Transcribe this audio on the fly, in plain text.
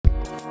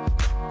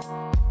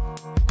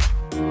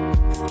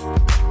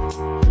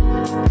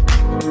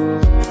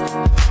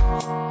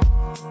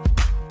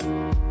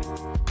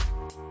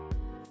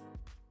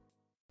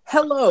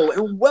Hello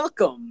and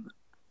welcome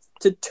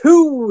to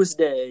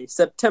Tuesday,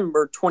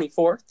 September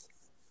 24th.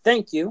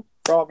 Thank you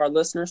for all of our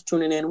listeners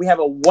tuning in. We have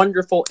a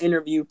wonderful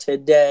interview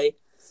today.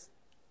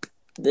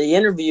 The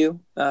interview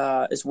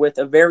is with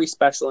a very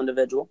special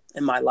individual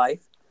in my life,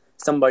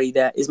 somebody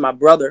that is my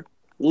brother,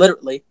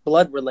 literally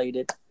blood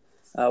related.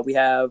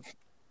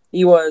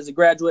 He was a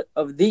graduate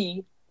of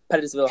the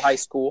Pettisville High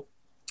School.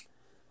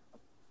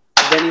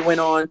 Then he went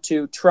on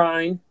to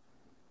Trine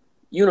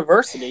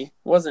University,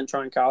 wasn't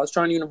Trine College,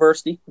 Trine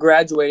University,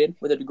 graduated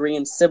with a degree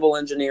in civil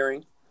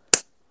engineering,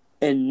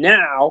 and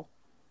now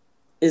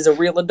is a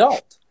real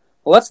adult.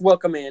 Well, let's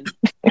welcome in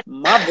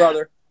my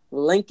brother,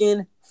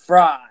 Lincoln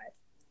Frey.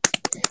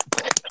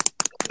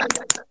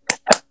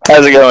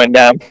 How's it going,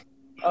 Dom?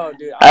 Oh,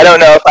 dude. I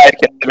don't know if I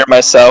consider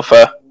myself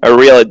a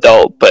real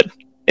adult, but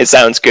it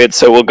sounds good,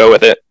 so we'll go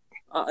with it.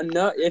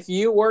 No, if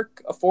you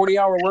work a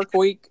 40-hour work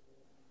week,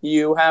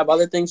 you have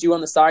other things you do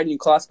on the side, and you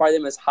classify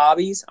them as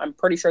hobbies, I'm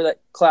pretty sure that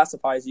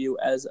classifies you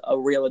as a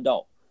real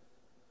adult.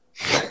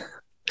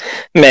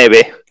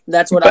 Maybe.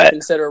 That's what I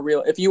consider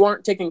real. If you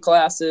aren't taking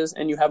classes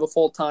and you have a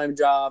full-time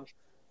job,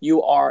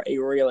 you are a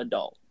real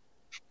adult.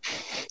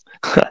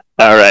 All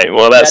right.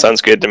 Well, that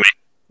sounds good to me.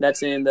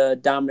 That's in the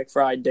Dominic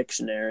Frey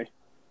dictionary.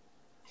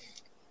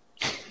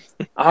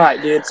 All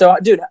right, dude. So,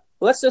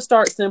 let's just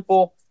start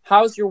simple.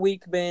 How's your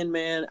week been,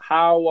 man?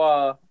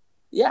 How's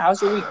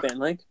your week been,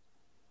 Link?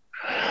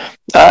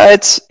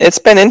 It's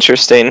been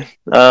interesting.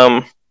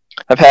 I've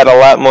had a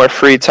lot more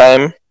free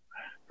time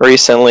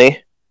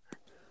recently.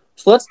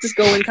 So let's just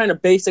go in kind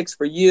of basics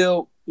for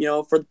you. You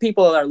know, for the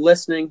people that are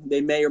listening,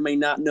 they may or may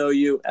not know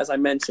you. As I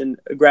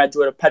mentioned, a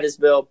graduate of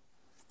Pettisville,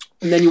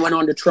 and then you went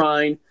on to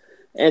Trine,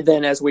 and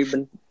then as we've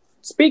been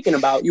speaking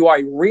about, you are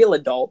a real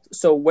adult.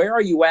 So where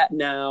are you at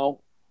now?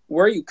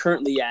 Where are you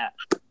currently at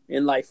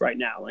in life right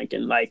now? Like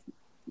in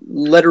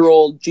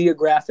literal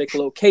geographic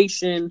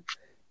location.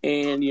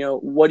 And,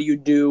 what do you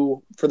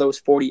do for those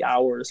 40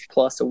 hours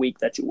plus a week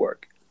that you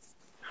work?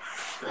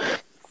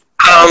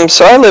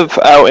 So I live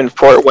out in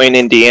Fort Wayne,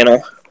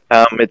 Indiana.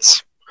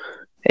 It's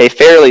a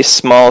fairly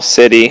small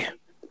city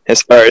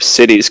as far as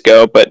cities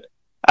go, but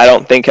I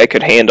don't think I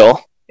could handle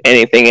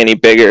anything any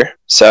bigger.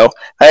 So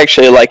I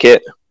actually like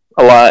it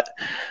a lot.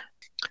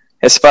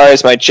 As far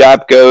as my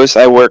job goes,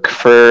 I work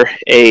for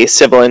a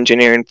civil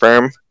engineering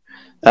firm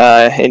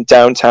in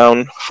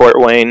downtown Fort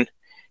Wayne,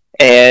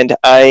 and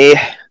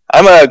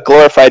I'm a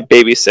glorified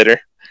babysitter.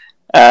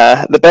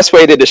 The best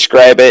way to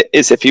describe it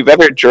is if you've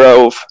ever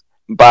drove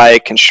by a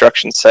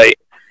construction site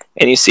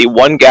and you see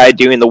one guy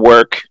doing the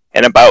work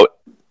and about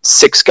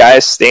 6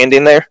 guys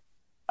standing there,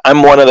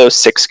 I'm one of those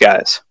 6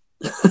 guys.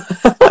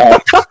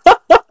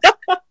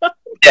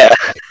 Yeah.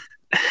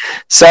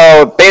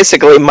 So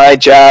basically my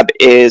job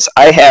is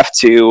I have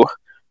to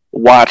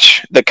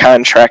watch the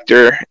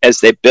contractor as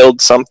they build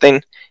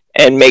something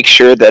and make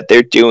sure that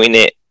they're doing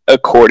it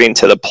according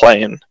to the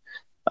plan.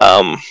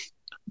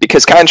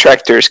 Because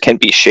contractors can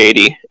be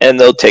shady and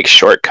they'll take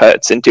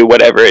shortcuts and do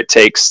whatever it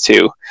takes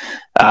to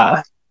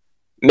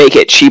make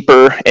it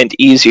cheaper and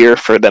easier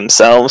for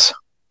themselves.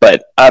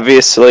 But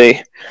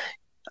obviously,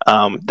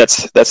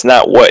 that's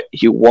not what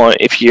you want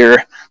if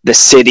you're the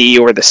city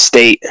or the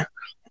state.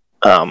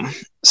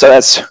 So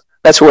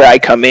that's where I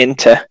come in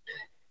to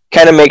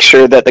kind of make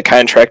sure that the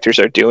contractors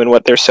are doing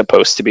what they're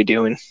supposed to be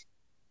doing.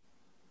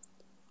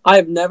 I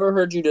have never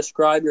heard you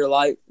describe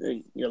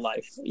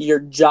your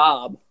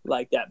job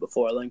like that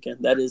before, Lincoln.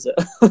 That is I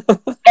was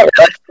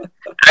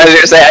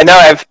going to say, I know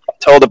I've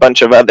told a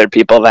bunch of other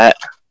people that.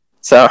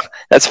 So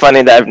that's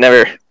funny that I've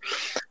never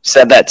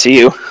said that to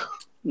you.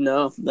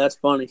 No, that's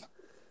funny.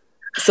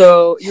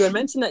 So you had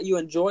mentioned that you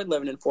enjoyed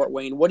living in Fort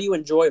Wayne. What do you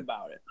enjoy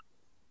about it?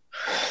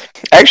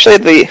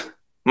 Actually,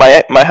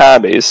 my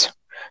hobbies.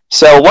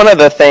 So one of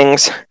the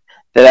things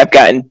that I've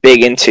gotten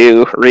big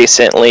into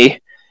recently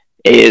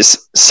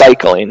is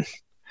cycling.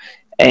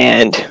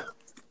 And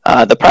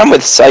the problem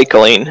with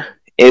cycling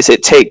is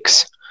it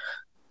takes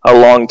a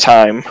long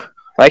time.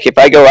 Like if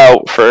I go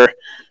out for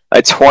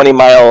a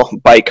 20-mile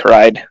bike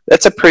ride,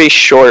 that's a pretty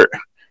short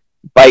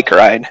bike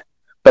ride,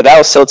 but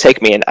that'll still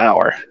take me an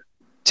hour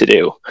to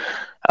do.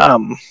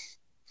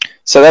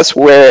 So that's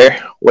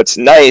where what's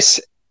nice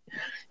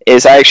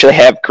is I actually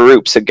have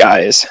groups of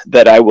guys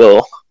that I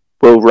will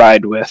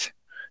ride with.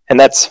 And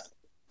that's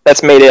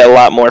made it a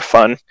lot more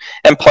fun.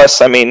 And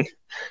plus, I mean,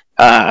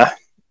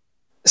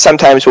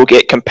 sometimes we'll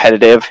get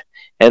competitive,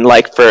 and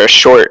like for a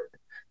short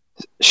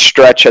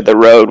stretch of the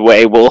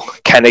roadway, we'll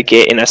kind of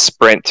get in a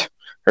sprint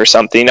or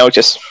something.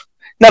 Just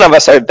none of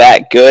us are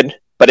that good,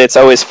 but it's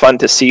always fun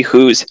to see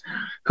who's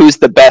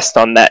the best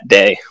on that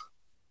day.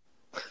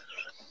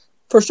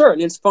 For sure,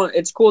 and it's fun.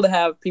 It's cool to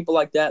have people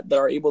like that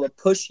are able to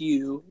push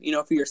you,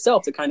 for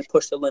yourself to kind of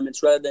push the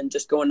limits rather than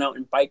just going out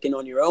and biking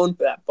on your own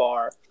that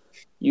far.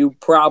 You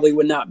probably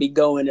would not be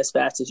going as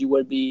fast as you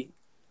would be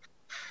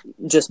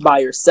just by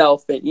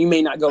yourself, and you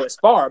may not go as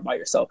far by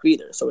yourself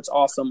either. So it's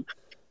awesome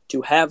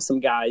to have some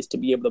guys to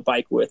be able to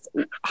bike with.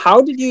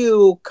 How did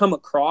you come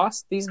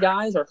across these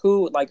guys, or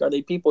who? Like, are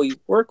they people you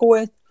work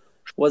with?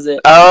 Was it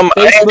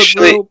Facebook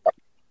group?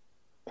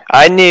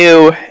 I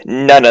knew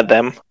none of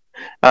them.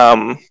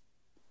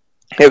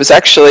 It was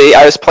actually,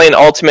 I was playing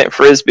Ultimate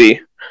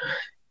Frisbee,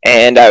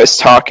 and I was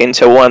talking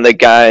to one of the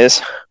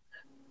guys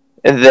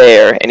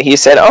there, and he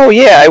said, "Oh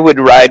yeah, I would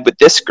ride with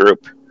this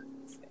group."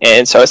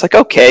 And so I was like,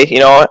 "Okay,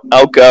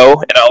 I'll go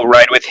and I'll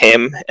ride with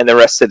him and the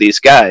rest of these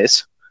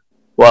guys."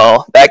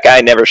 Well, that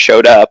guy never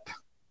showed up,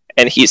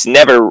 and he's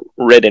never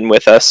ridden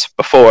with us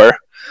before.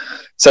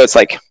 So it's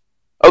like,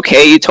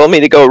 okay, you told me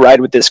to go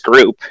ride with this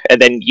group,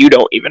 and then you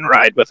don't even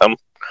ride with them.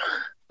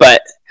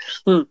 But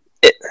I'm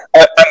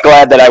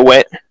glad that I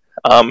went.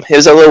 It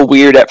was a little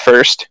weird at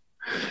first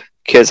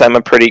because I'm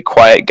a pretty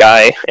quiet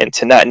guy, and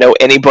to not know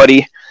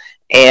anybody.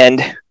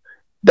 And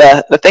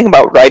the thing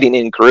about riding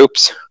in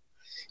groups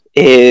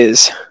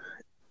is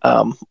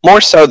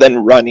more so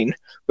than running.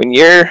 When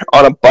you're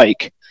on a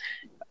bike,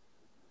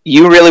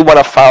 you really want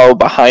to follow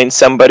behind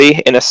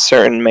somebody in a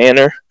certain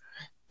manner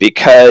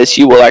because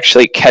you will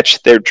actually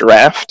catch their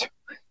draft.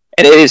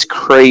 And it is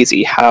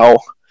crazy how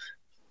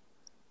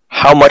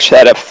much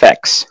that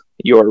affects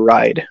your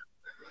ride.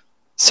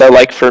 So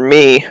like for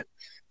me,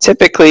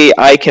 typically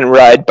I can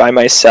ride by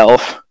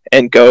myself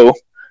and go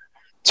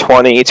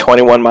 20,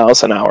 21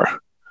 miles an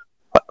hour.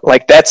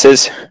 Like that's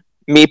as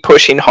me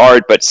pushing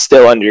hard but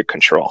still under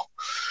control.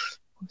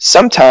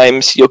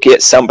 Sometimes you'll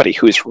get somebody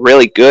who's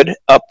really good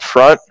up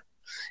front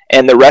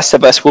and the rest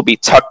of us will be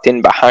tucked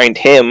in behind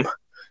him,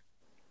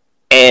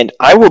 and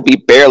I will be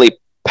barely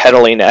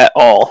pedaling at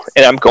all,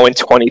 and I'm going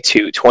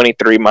 22,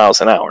 23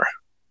 miles an hour.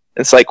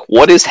 It's like,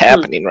 what is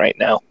happening right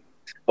now?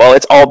 Well,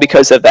 it's all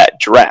because of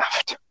that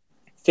draft.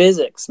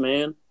 Physics,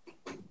 man.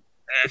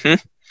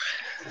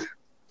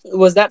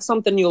 Was that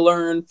something you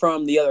learned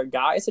from the other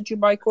guys that you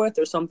bike with,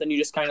 or something you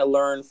just kind of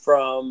learned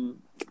from,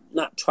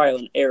 not trial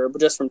and error,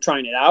 but just from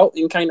trying it out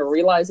and kind of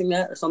realizing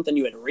that, or something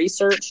you had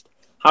researched?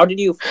 How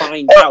did you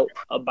find out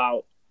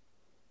about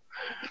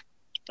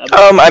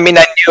I mean,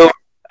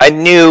 I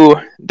knew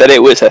that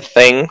it was a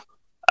thing.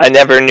 I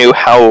never knew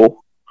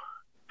how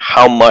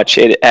much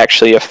it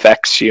actually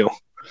affects you.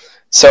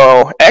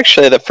 So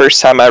actually, the first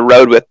time I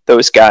rode with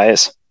those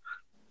guys,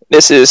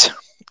 this is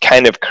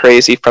kind of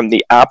crazy from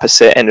the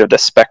opposite end of the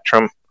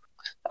spectrum.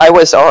 I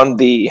was on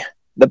the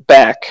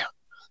back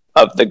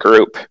of the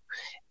group,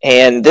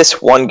 and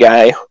this one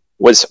guy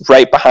was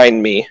right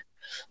behind me,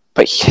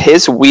 but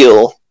his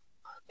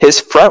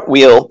front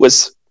wheel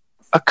was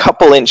a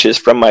couple inches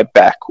from my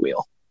back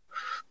wheel.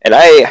 And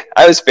I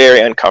was very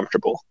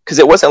uncomfortable because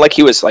it wasn't like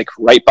he was like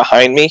right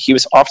behind me. He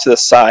was off to the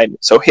side.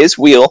 So his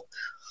wheel,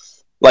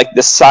 like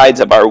the sides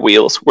of our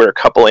wheels were a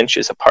couple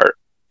inches apart.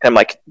 And I'm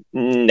like,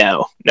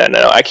 no,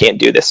 I can't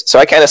do this. So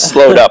I kind of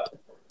slowed up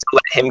to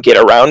let him get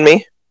around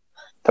me.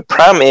 The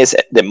problem is,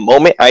 at the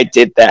moment I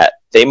did that,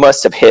 they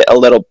must have hit a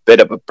little bit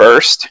of a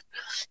burst.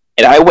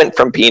 And I went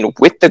from being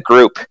with the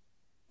group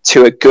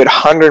to a good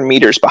 100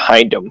 meters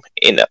behind them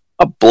in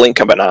a blink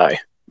of an eye.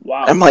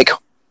 Wow. I'm like,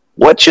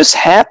 what just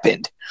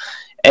happened?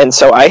 And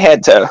so I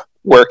had to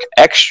work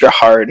extra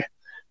hard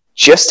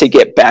just to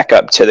get back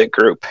up to the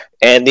group.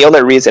 And the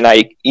only reason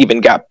I even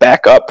got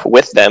back up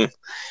with them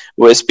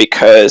was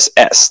because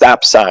at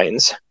stop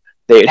signs,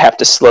 they'd have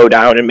to slow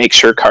down and make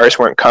sure cars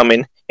weren't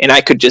coming. And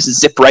I could just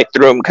zip right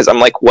through them because I'm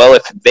like, well,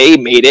 if they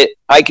made it,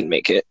 I can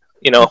make it,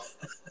 It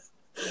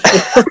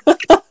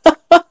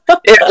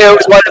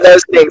was one of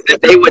those things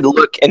that they would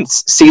look and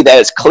see that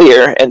as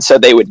clear, and so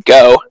they would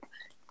go,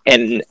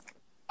 and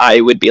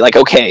I would be like,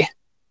 okay,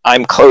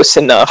 I'm close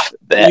enough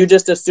that... You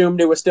just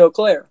assumed it was still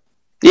clear.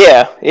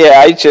 Yeah,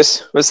 I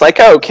just was like,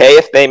 oh, okay,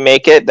 if they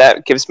make it,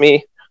 that gives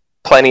me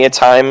plenty of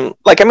time.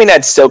 Like, I mean,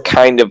 I'd still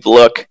kind of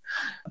look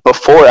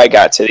before I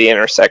got to the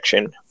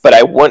intersection, but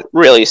I wouldn't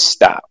really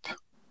stop,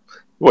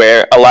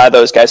 where a lot of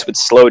those guys would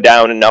slow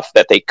down enough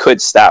that they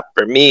could stop.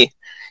 For me,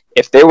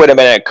 if there would have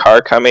been a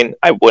car coming,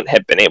 I wouldn't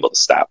have been able to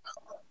stop.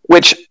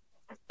 Which,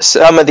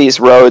 some of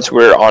these roads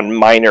were on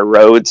minor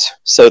roads,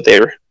 so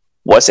there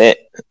wasn't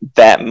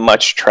that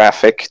much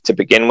traffic to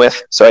begin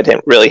with, so I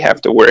didn't really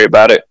have to worry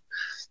about it.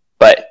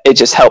 But it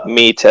just helped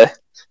me to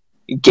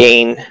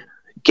gain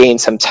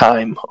some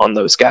time on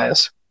those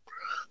guys.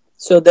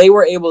 So they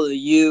were able to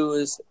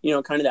use,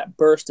 kind of that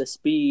burst of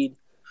speed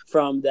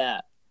from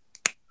that,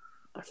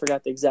 I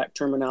forgot the exact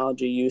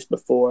terminology used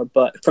before,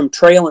 but from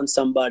trailing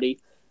somebody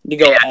to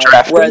go ahead.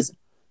 Drafting. Whereas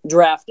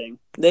drafting,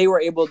 they were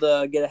able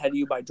to get ahead of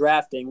you by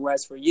drafting.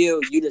 Whereas for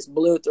you, you just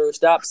blew through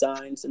stop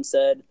signs and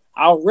said,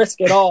 I'll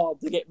risk it all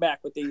to get back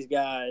with these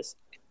guys.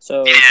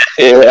 So,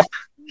 yeah.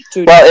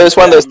 Well, it was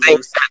one of those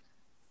things.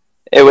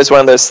 It was one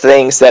of those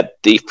things that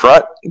the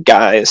front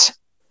guys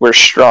were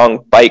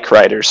strong bike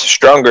riders,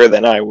 stronger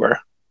than I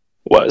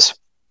was.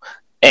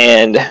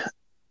 And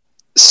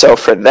so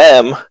for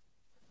them,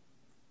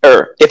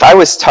 or if I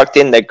was tucked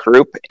in the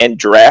group and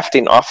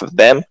drafting off of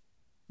them,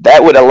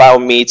 that would allow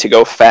me to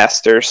go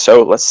faster.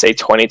 So let's say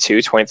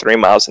 22, 23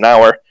 miles an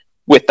hour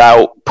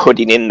without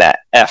putting in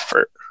that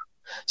effort.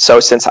 So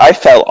since I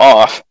fell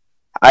off,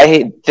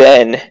 I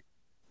then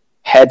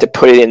had to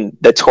put in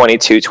the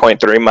 22,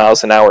 23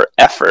 miles an hour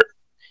effort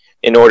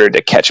in order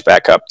to catch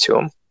back up to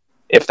them,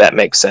 if that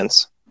makes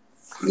sense.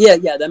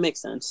 Yeah, that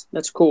makes sense.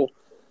 That's cool.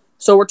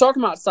 So we're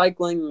talking about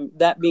cycling,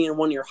 that being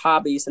one of your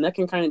hobbies, and that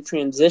can kind of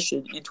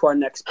transition into our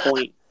next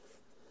point.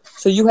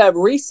 So you have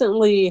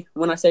recently,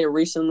 when I say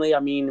recently, I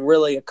mean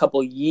really a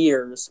couple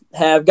years,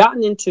 have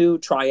gotten into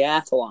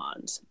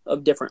triathlons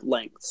of different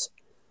lengths.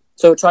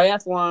 So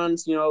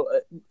triathlons,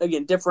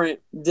 again, different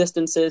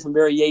distances and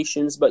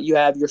variations, but you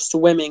have your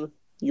swimming,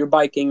 your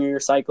biking, or your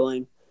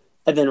cycling,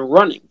 and then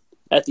running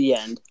at the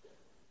end.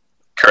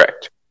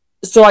 Correct.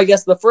 So I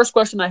guess the first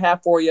question I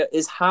have for you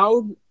is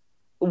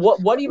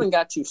what even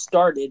got you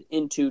started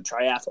into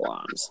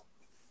triathlons?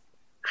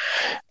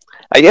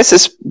 I guess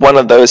it's one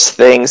of those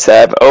things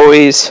that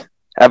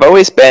I've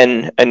always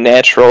been a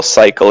natural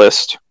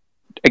cyclist.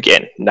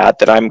 Again, not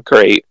that I'm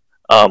great.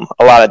 A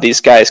lot of these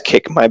guys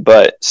kick my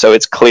butt, so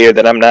it's clear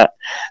that I'm not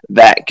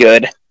that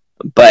good.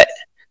 But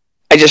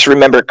I just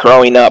remember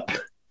growing up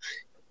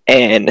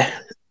and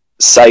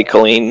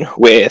cycling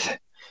with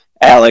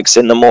Alex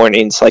in the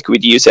mornings, like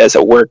we'd use as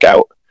a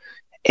workout.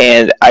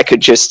 And I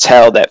could just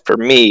tell that for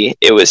me,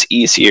 it was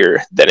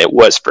easier than it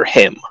was for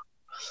him.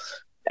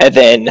 And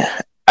then,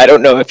 I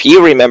don't know if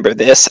you remember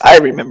this. I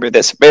remember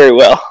this very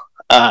well.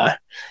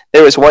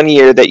 There was one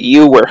year that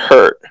you were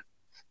hurt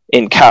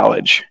in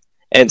college,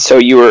 and so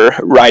you were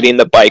riding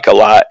the bike a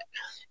lot.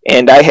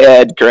 And I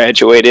had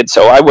graduated,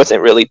 so I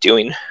wasn't really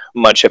doing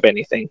much of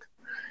anything.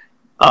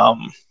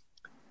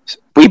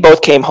 We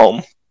both came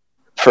home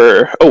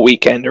for a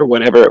weekend or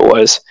whatever it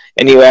was,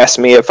 and you asked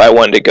me if I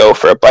wanted to go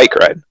for a bike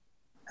ride.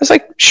 I was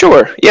like,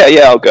 sure, yeah,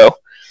 I'll go.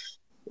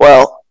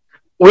 Well,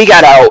 we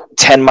got out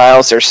 10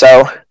 miles or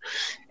so,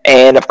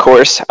 and of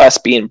course, us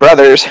being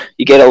brothers,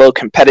 you get a little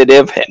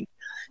competitive, and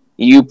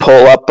you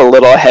pull up a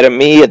little ahead of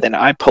me, and then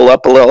I pull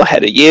up a little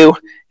ahead of you,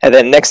 and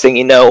then next thing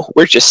you know,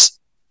 we're just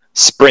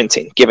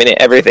sprinting, giving it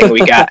everything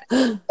we got.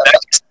 I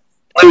just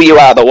blew you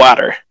out of the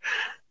water.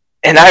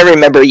 And I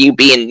remember you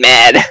being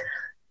mad,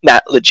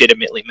 not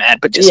legitimately mad,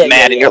 but just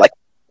mad, and you're like,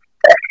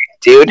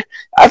 dude,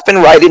 I've been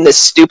riding this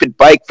stupid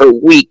bike for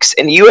weeks,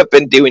 and you have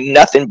been doing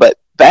nothing but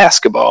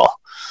basketball.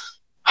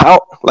 How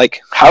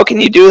can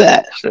you do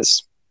that?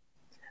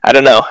 I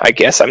don't know. I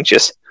guess I'm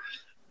just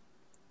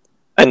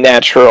a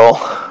natural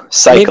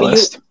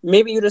cyclist.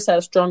 Maybe you just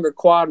have stronger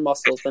quad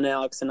muscles than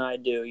Alex and I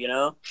do,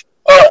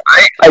 Well,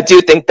 I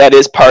do think that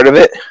is part of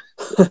it,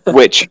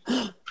 which,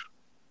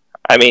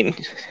 I mean,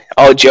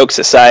 all jokes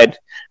aside,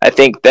 I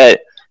think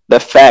that the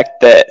fact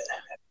that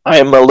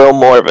I'm a little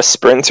more of a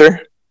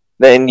sprinter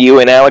than you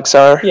and Alex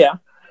are. Yeah,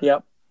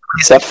 yep.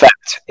 Plays a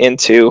fact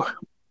into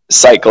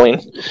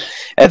cycling.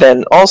 And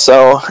then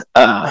also,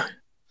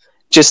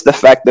 just the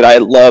fact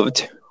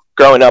that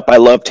growing up, I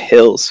loved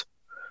hills,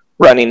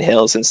 running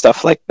hills and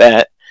stuff like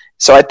that.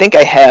 So I think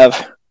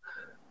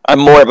I'm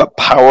more of a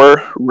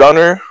power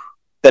runner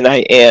than I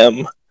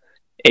am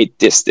a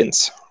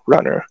distance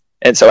runner.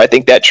 And so I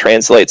think that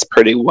translates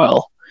pretty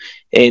well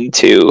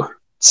into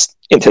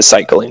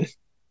cycling.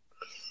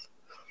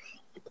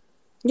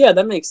 Yeah,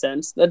 that makes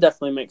sense. That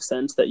definitely makes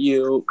sense that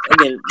you,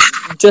 again,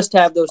 just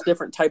have those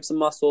different types of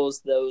muscles,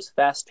 those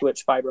fast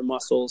twitch fiber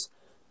muscles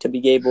to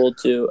be able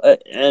to,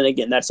 and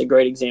again, that's a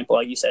great example,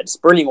 like you said,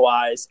 sprinting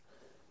wise,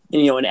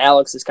 and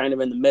Alex is kind of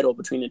in the middle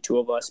between the two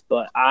of us,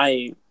 but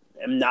I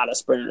am not a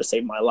sprinter to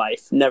save my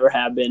life. Never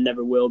have been,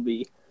 never will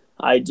be.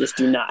 I just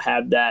do not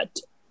have that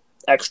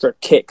extra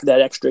kick,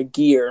 that extra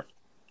gear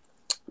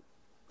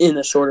in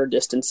the shorter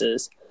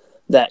distances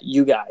that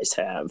you guys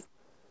have.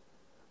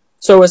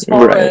 So as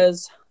far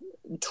as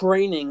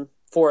training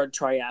for a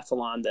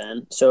triathlon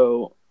then,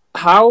 so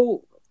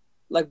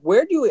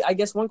where do you, I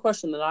guess one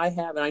question that I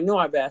have, and I know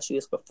I've asked you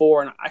this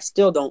before, and I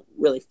still don't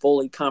really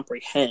fully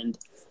comprehend,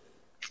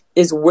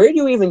 is where do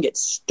you even get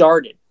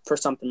started for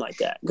something like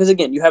that? Because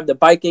again, you have the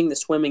biking, the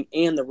swimming,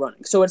 and the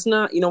running. So it's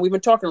not, we've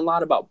been talking a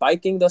lot about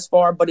biking thus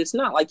far, but it's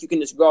not like you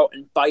can just go out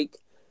and bike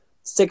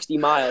 60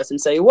 miles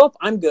and say, well,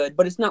 I'm good.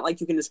 But it's not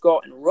like you can just go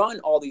out and run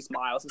all these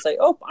miles and say,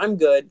 oh, I'm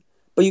good.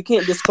 But you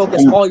can't just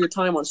focus all your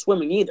time on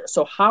swimming either.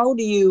 So how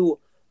do you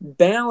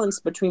balance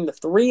between the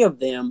three of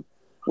them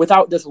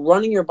without just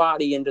running your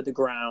body into the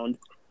ground,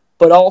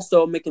 but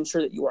also making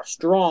sure that you are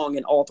strong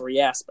in all three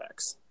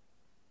aspects?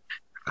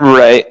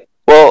 Right.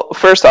 Well,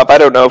 first off, I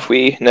don't know if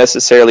we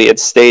necessarily had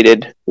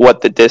stated what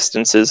the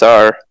distances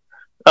are.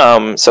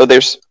 So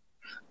there's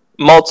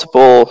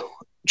multiple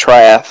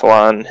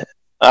triathlon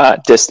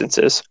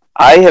distances.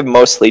 I have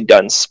mostly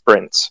done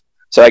sprints.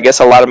 So I guess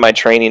a lot of my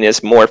training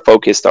is more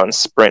focused on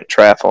sprint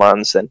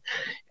triathlons than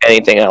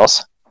anything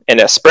else. And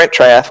a sprint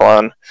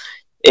triathlon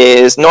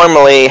is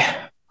normally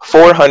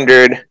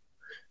 400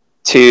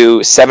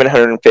 to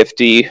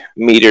 750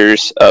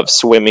 meters of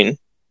swimming.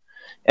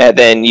 And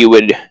then you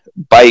would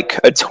bike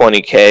a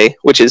 20K,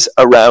 which is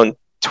around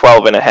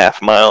 12 and a half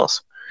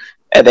miles.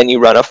 And then you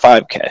run a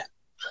 5K.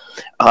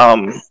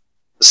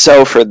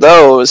 So for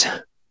those,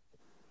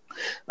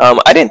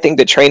 I didn't think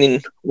the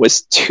training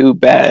was too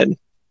bad.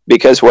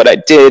 Because what I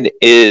did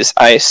is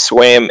I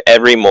swam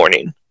every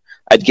morning.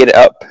 I'd get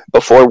up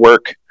before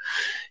work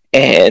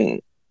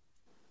and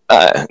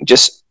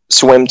just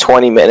swim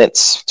 20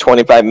 minutes,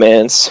 25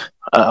 minutes,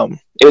 and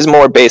it was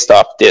more based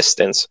off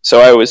distance. So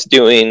I was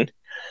doing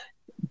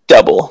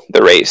double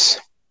the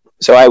race.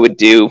 So I would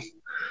do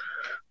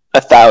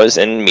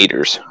 1,000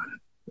 meters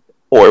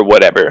or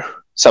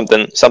whatever,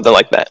 something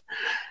like that.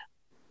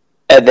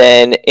 And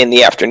then in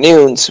the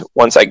afternoons,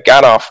 once I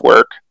got off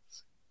work,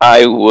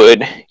 I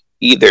would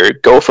either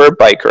go for a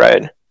bike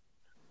ride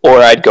or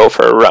I'd go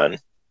for a run.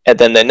 And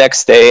then the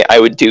next day I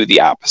would do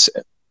the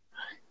opposite.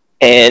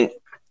 And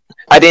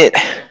I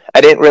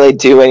didn't really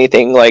do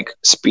anything like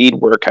speed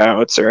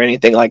workouts or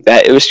anything like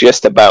that. It was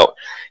just about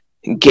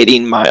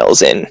getting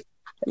miles in.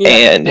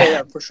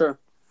 Yeah, for sure.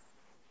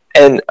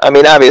 And I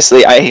mean,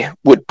 obviously I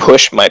would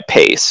push my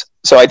pace.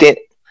 So I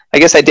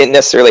guess I didn't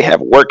necessarily have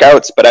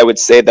workouts, but I would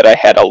say that I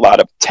had a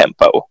lot of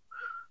tempo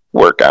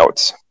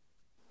workouts.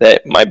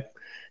 That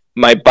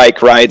my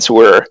bike rides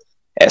were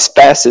as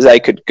fast as I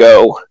could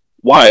go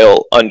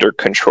while under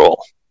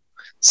control.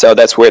 So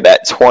that's where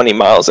that 20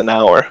 miles an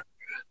hour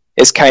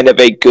is kind of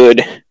a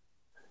good,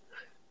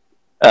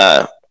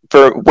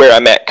 for where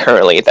I'm at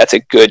currently, that's a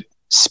good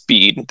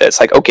speed. That's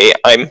like, okay,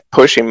 I'm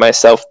pushing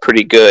myself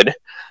pretty good,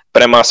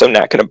 but I'm also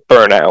not going to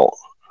burn out.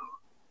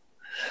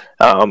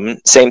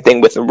 Same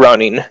thing with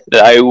running.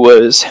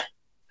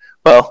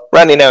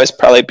 Running, I was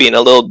probably being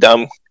a little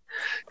dumb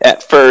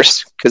at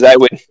first because I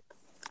would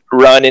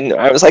run and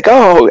I was like,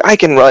 oh, I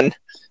can run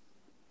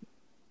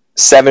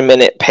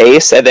 7-minute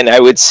pace, and then I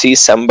would see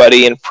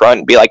somebody in front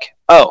and be like,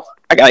 oh,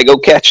 I gotta go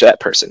catch that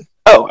person.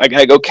 Oh, I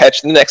gotta go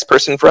catch the next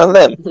person in front of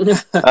them.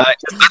 Just other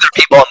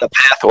people on the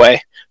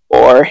pathway.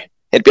 Or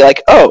it'd be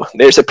like, oh,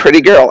 there's a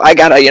pretty girl. I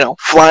gotta,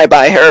 fly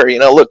by her,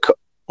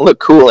 look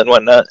cool and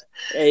whatnot.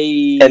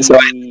 And so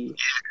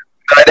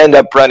I'd end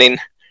up running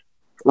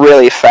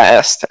really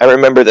fast. I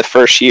remember the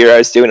first year I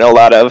was doing a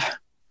lot of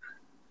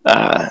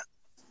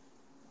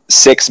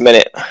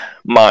 6-minute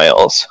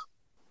miles,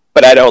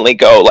 but I'd only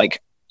go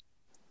like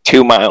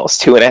 2 miles,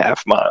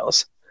 2.5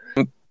 miles.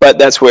 But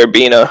that's where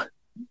being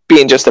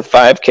just a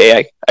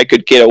 5K, I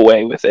could get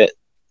away with it.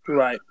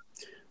 Right.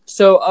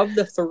 So of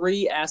the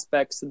three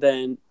aspects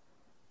then,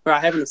 or I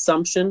have an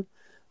assumption,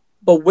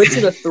 but which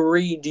of the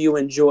three do you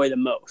enjoy the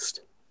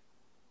most?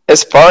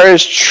 As far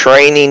as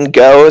training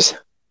goes,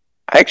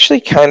 I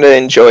actually kind of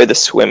enjoy the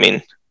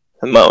swimming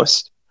the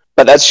most,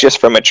 but that's just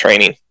from a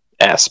training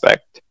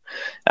aspect.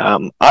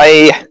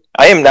 I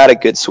am not a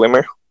good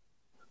swimmer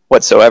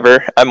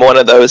whatsoever. I'm one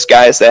of those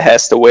guys that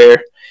has to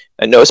wear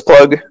a nose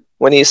plug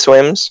when he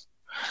swims,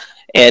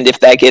 and if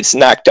that gets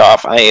knocked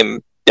off, I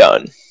am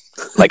done.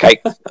 Like I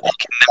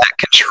cannot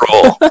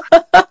control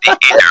the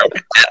air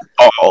at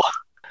all.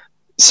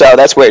 So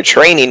that's where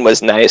training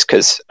was nice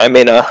because I'm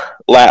in a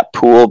lap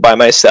pool by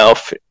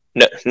myself.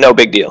 No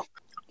big deal.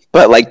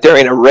 But like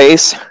during a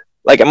race,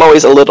 like I'm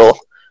always a little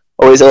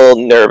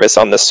nervous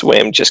on the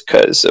swim just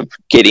because of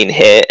getting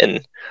hit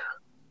and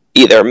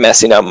either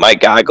messing up my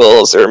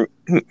goggles or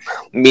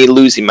me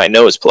losing my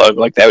nose plug.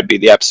 Like that would be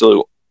the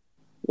absolute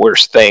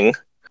worst thing.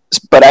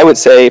 But I would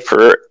say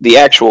for the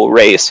actual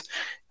race,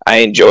 I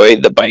enjoy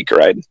the bike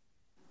ride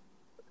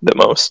the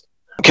most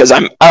because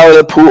I'm out of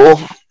the pool.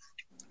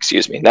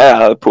 Excuse me, not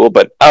out of the pool,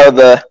 but out of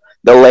the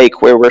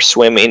lake where we're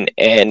swimming,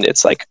 and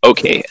it's like,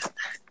 okay,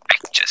 I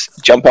can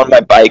just jump on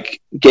my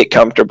bike, get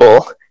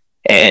comfortable,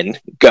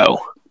 and go.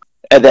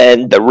 And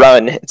then the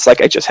run, it's like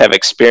I just have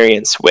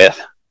experience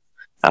with.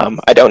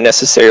 I don't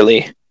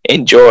necessarily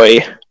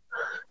enjoy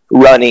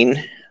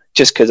running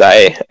just because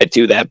I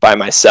do that by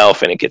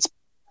myself, and it gets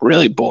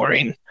really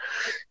boring.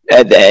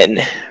 And then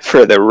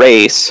for the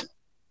race,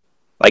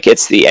 like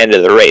it's the end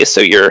of the race,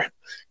 so you're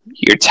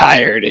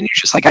tired and you're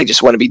just like, I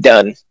just want to be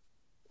done. And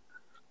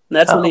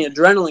that's when the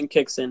adrenaline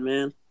kicks in,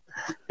 man.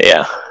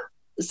 Yeah.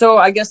 So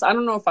I guess I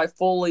don't know if I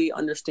fully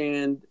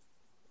understand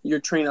your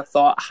train of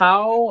thought.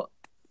 How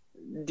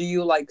do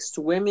you like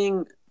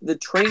swimming, the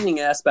training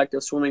aspect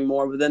of swimming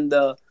more than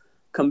the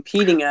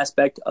competing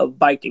aspect of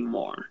biking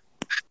more?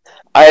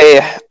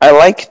 I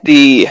like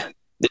the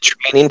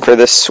training for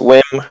the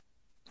swim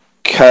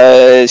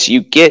because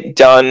you get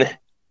done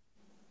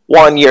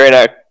one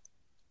year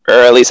or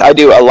at least I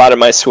do a lot of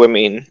my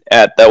swimming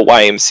at the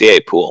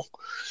YMCA pool.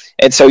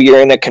 And so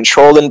you're in a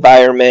controlled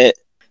environment.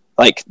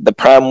 Like the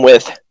problem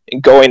with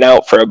going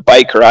out for a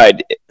bike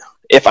ride,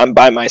 if I'm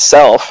by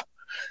myself,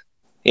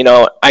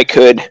 I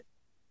could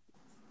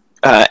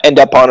end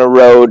up on a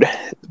road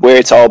where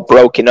it's all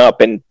broken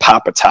up and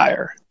pop a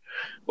tire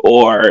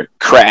or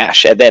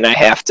crash. And then I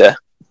have to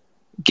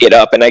get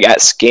up and I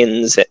got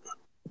skins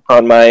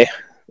on my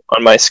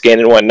skin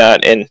and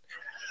whatnot. And,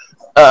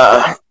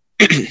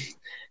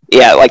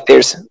 yeah, like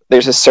there's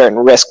a certain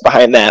risk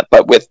behind that,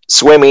 but with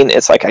swimming,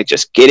 it's like I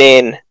just get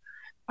in.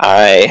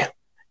 I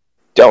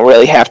don't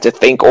really have to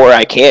think, or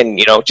I can,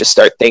 just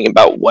start thinking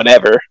about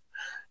whatever,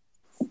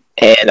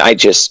 and I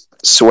just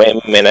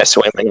swim and I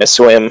swim and I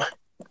swim.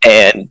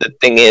 And the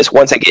thing is,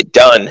 once I get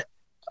done,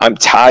 I'm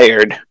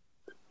tired,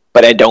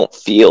 but I don't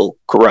feel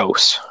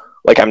gross.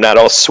 Like I'm not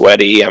all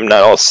sweaty, I'm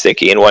not all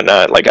sticky and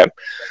whatnot. Like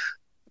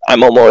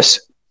I'm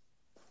almost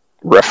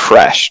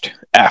refreshed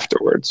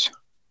afterwards.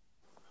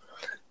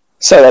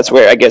 So that's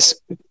where I guess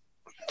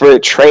for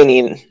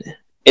training,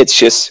 it's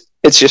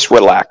just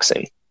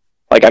relaxing.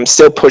 Like, I'm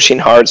still pushing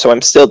hard, so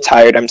I'm still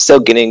tired. I'm still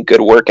getting a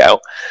good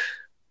workout.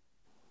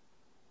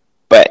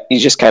 But you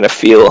just kind of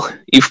feel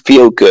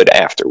good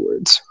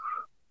afterwards.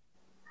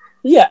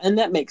 Yeah, and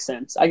that makes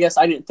sense. I guess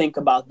I didn't think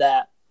about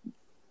that.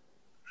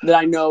 That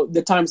I know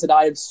the times that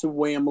I've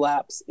swam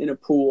laps in a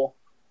pool,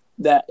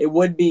 that it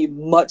would be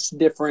much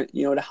different,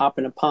 to hop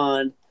in a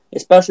pond,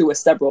 especially with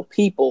several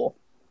people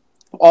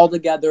all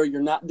together.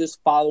 You're not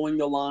just following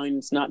the line.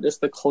 It's not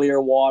just the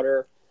clear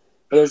water.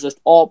 There's just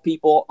all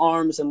people,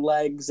 arms and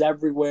legs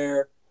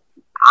everywhere.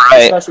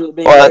 Right. Especially with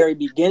being the very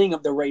beginning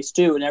of the race,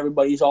 too, and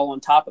everybody's all on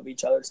top of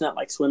each other. It's not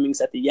like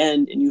swimming's at the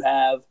end and you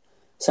have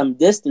some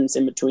distance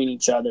in between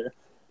each other.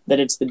 That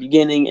it's the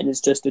beginning and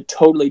it's just a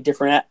totally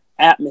different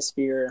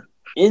atmosphere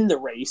in the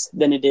race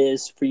than it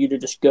is for you to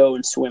just go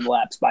and swim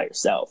laps by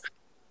yourself.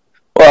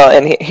 Well,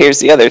 and here's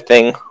the other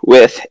thing.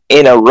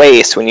 In a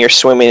race, when you're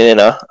swimming in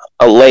a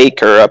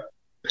lake or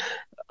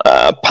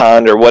a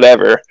pond or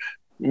whatever,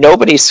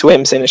 nobody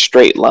swims in a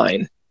straight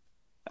line.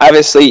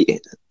 Obviously,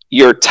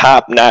 your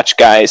top-notch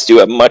guys do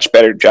a much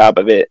better job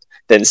of it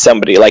than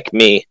somebody like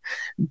me.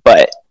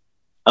 But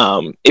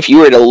if you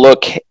were to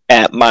look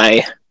at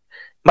my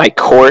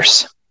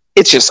course,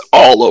 it's just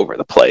all over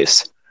the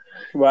place.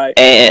 Right.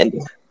 And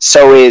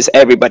so is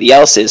everybody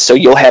else's. So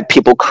you'll have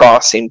people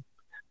crossing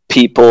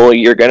people.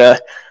 You're going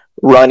to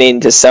run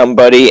into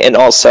somebody. And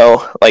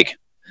also, like,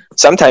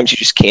 sometimes you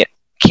just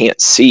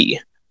can't see.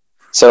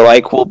 So,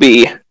 like, we'll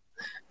be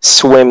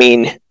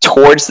swimming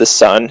towards the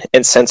sun.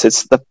 And since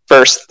it's the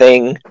first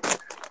thing,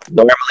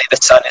 normally the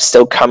sun is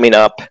still coming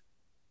up.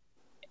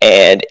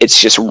 And it's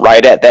just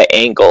right at that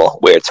angle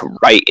where it's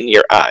right in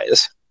your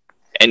eyes.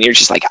 And you're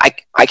just like,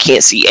 I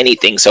can't see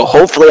anything, so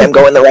hopefully I'm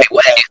going the right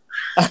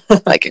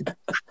way. Like,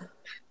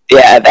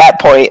 yeah, at that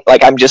point,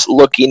 like, I'm just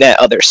looking at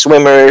other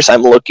swimmers.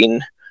 I'm looking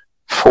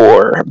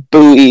for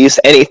buoys,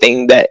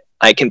 anything that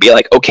I can be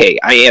like, okay,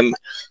 I am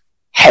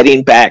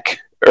heading back,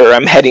 or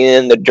I'm heading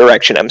in the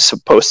direction I'm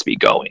supposed to be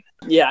going.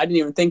 Yeah, I didn't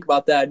even think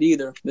about that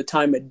either. The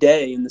time of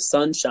day and the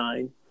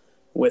sunshine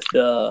with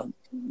the,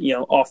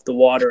 off the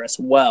water as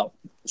well,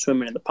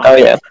 swimming in the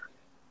pond. Oh,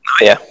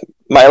 yeah.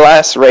 My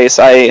last race,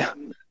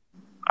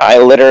 I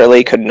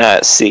literally could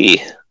not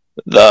see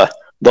the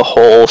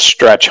whole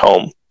stretch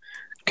home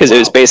because it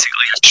was basically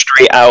a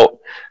straight out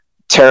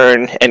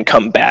turn and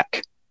come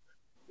back,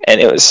 and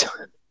it was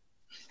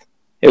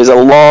a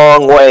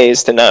long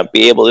ways to not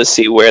be able to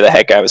see where the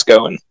heck I was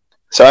going.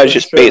 So I was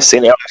just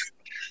basing it off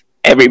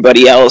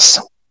everybody else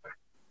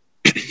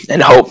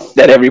and hope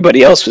that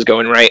everybody else was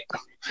going right.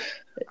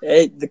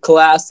 Hey, the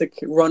classic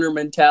runner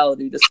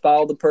mentality: just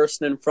follow the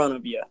person in front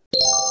of you.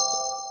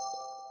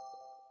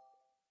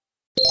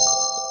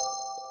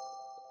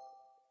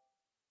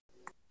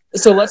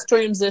 So let's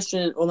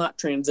transition, well, not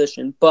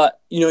transition, but,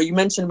 you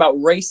mentioned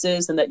about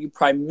races and that you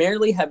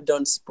primarily have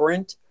done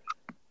sprint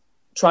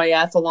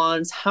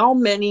triathlons. How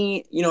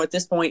many, at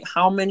this point,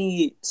 how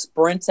many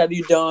sprints have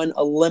you done?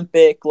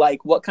 Olympic,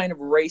 like what kind of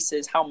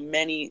races, how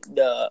many,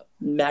 the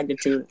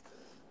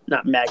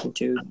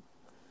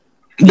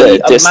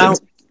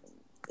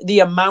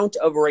amount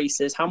of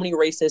races, how many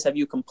races have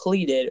you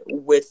completed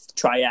with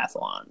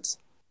triathlons?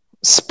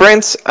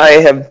 Sprints, I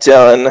have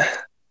done,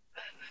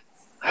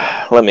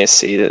 let me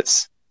see,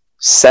 it's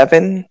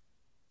 7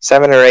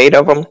 or 8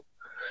 of them.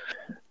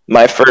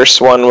 My first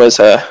one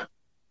was a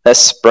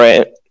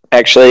sprint,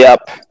 actually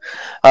up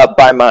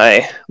by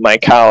my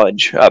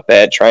college, up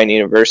at Triathlon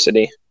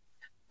University.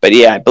 But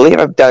yeah, I believe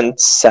I've done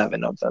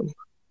 7 of them.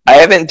 I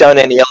haven't done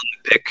any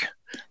Olympic.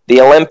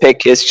 The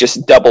Olympic is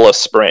just double a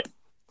sprint.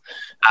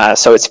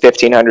 So it's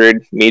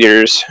 1,500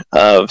 meters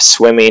of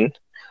swimming,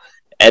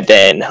 and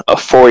then a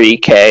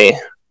 40K.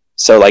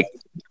 So like,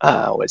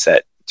 what's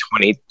that?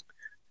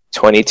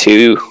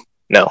 22?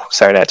 No,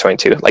 sorry, not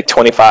 22. Like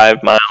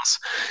 25 miles,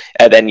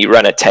 and then you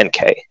run a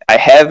 10K. I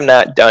have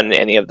not done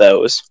any of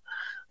those,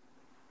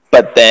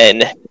 but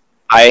then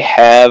I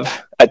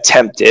have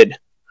attempted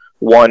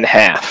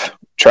 1/2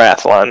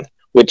 triathlon,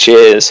 which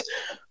is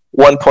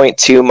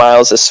 1.2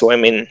 miles of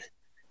swimming,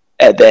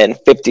 and then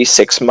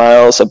 56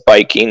 miles of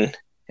biking,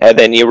 and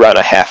then you run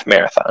a half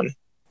marathon.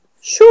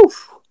 Shoo!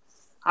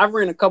 I've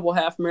ran a couple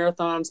half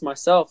marathons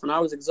myself, and I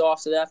was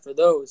exhausted after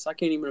those. I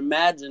can't even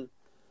imagine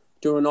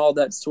doing all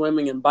that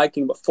swimming and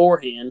biking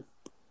beforehand.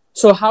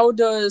 So how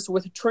does,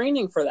 with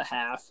training for the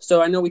half,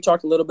 so I know we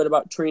talked a little bit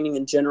about training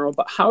in general,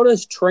 but how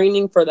does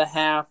training for the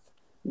half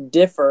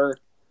differ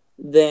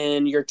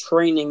than your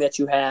training that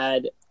you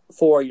had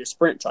for your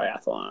sprint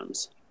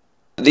triathlons?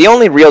 The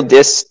only real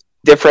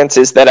difference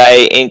is that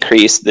I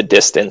increased the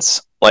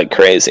distance like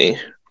crazy.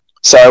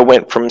 So I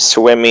went from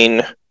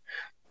swimming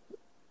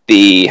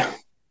the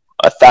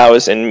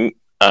 1,000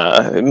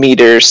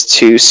 meters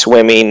to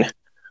swimming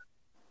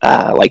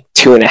like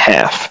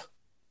 2.5.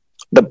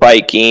 The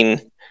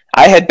biking,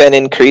 I had been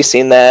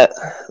increasing that.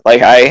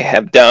 Like, I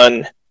have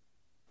done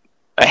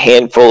a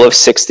handful of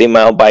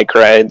 60-mile bike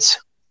rides,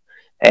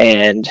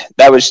 and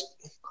that was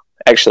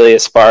actually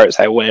as far as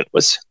I went,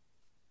 was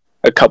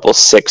a couple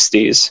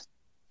 60s.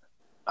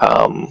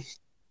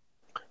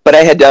 but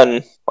I had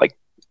done like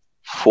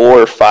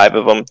 4 or 5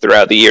 of them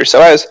throughout the year,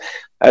 so I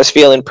was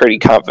feeling pretty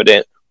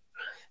confident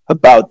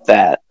about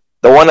that.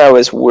 The one I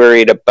was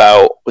worried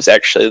about was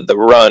actually the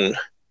run,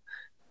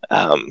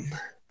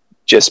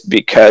 just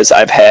because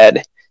I've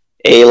had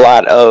a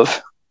lot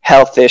of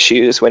health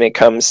issues when it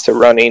comes to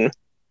running,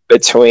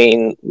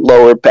 between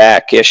lower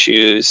back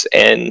issues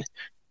and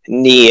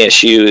knee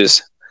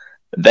issues,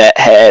 that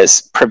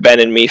has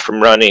prevented me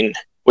from running,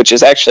 which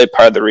is actually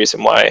part of the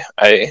reason why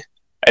I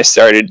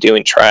started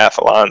doing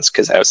triathlons,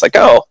 because I was like,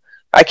 oh,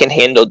 I can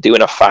handle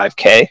doing a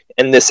 5K,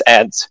 and this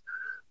adds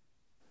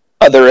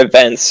other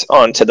events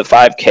onto the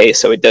 5K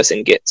so it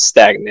doesn't get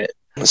stagnant.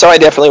 So I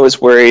definitely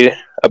was worried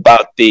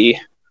about the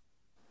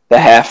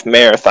half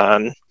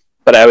marathon,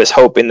 but I was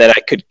hoping that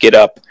I could get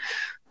up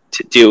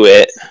to do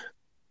it,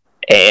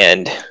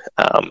 and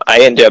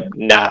I ended up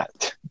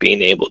not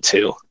being able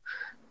to.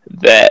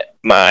 That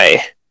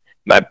my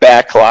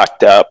back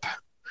locked up,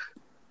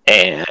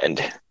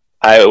 and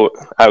I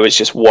was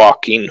just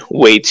walking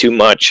way too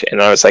much,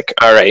 and I was like,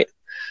 all right,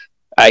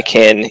 I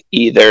can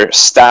either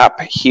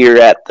stop here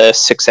at the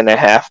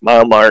 6.5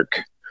 mile mark,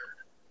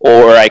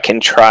 or I can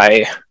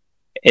try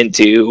and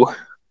do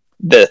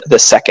the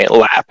second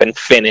lap and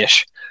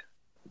finish.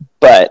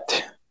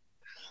 But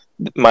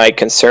my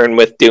concern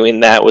with doing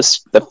that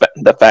was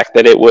the fact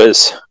that it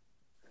was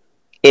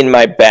in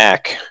my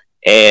back,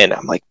 and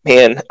I'm like,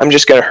 man, I'm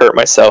just going to hurt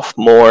myself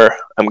more.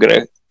 I'm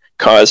going to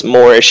cause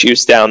more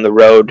issues down the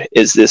road.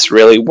 Is this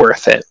really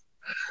worth it?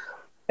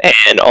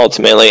 And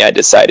ultimately I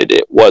decided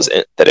it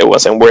wasn't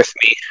worth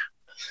me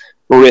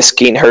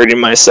risking hurting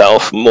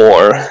myself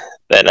more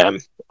than I'm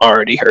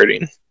already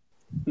hurting.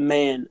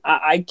 Man,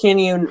 I can't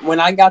even,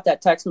 when I got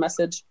that text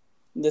message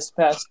this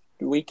past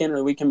weekend or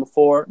the weekend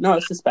before, no,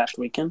 it's this past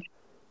weekend.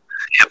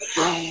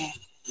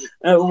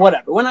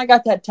 Whatever. When I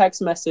got that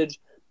text message,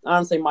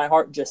 honestly, my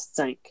heart just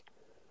sank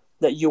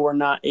that you were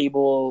not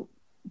able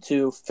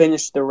to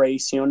finish the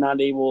race, not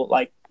able,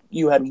 like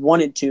you had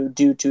wanted to,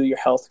 due to your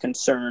health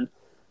concern.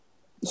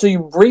 So you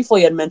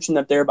briefly had mentioned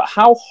that there, but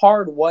how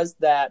hard was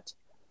that,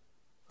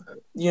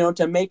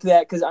 to make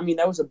that? Because, I mean,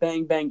 that was a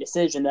bang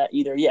decision that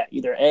either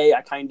A,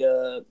 I kind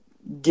of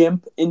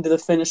gimp into the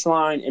finish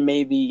line, and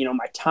maybe,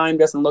 my time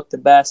doesn't look the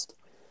best.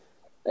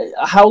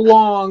 How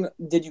long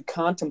did you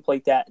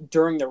contemplate that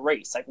during the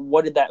race? Like,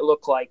 what did that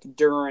look like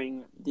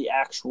during the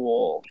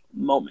actual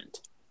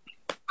moment?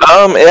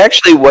 It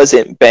actually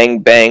wasn't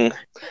bang.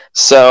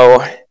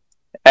 So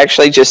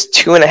actually just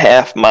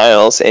 2.5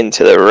 miles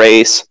into the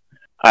race,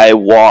 I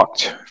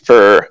walked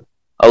for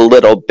a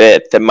little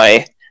bit. That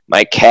my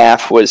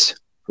calf was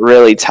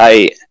really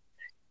tight,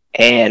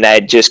 and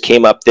I just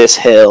came up this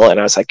hill, and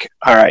I was like,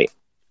 all right,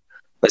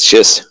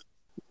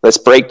 let's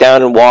break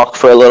down and walk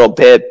for a little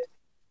bit,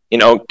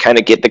 kind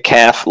of get the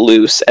calf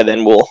loose, and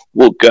then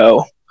we'll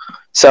go.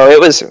 So it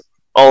was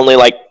only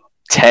like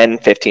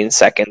 10-15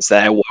 seconds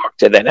that I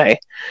walked, and then I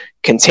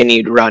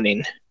continued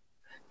running,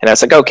 and I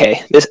was like,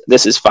 okay,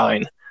 this is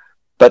fine.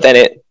 But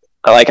then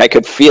I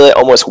could feel it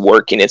almost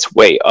working its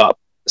way up.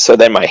 So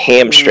then my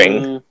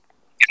hamstring got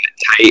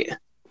tight.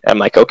 I'm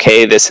like,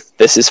 okay, this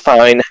is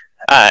fine.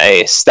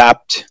 I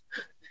stopped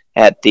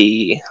at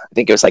I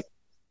think it was like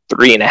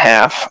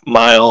 3.5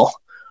 mile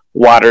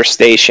water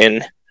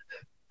station.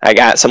 I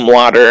got some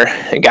water,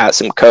 I got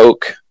some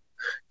Coke,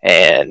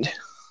 and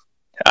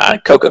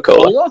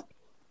Coca-Cola.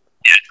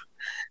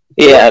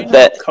 Yeah,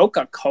 that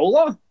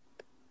Coca-Cola.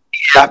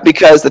 Yeah,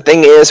 because the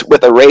thing is,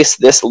 with a race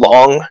this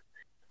long,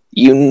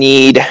 you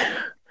need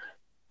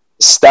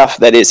stuff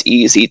that is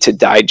easy to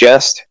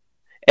digest,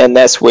 and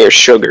that's where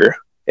sugar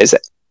is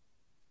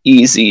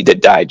easy to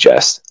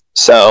digest.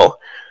 So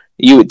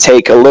you would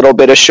take a little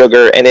bit of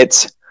sugar, and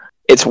it's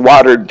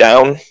watered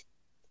down,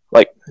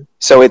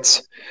 so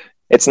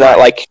it's not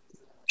like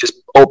just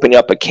opening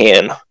up a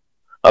can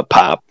of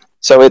pop.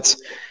 So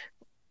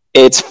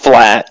it's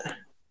flat,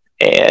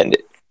 and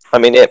I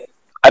mean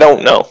I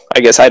don't know. I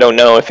guess I don't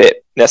know if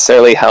it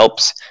necessarily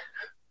helps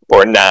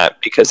or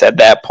not, because at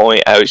that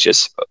point I was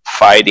just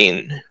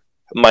fighting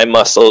my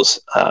muscles,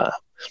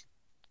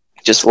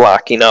 just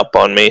locking up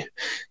on me,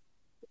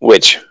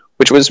 which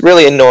was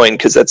really annoying,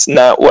 because that's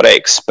not what I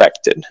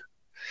expected.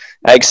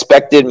 I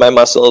expected my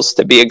muscles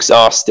to be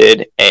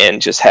exhausted and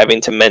just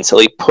having to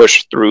mentally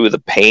push through the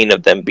pain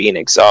of them being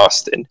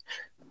exhausted.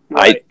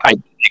 Right. I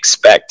didn't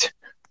expect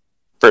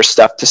for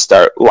stuff to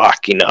start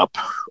locking up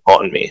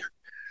on me,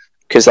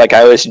 because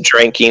I was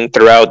drinking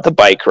throughout the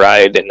bike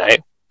ride, and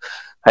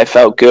I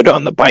felt good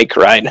on the bike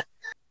ride.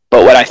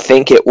 But what I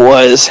think it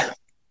was,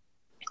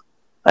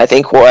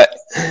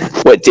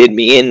 what did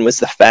me in was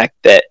the fact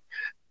that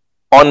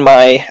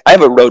I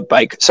have a road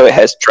bike, so it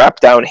has drop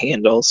down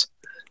handles,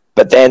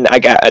 but then I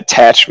got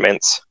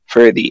attachments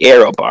for the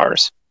aero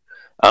bars.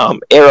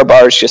 Aero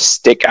bars just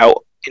stick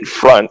out in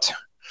front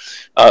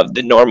of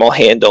the normal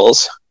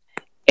handles,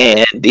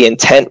 and the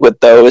intent with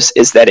those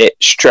is that it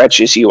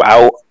stretches you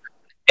out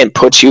and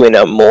puts you in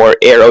a more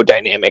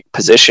aerodynamic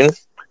position.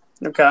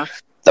 Okay.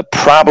 The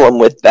problem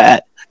with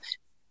that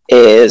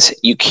is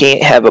you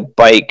can't have a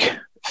bike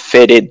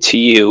fitted to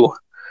you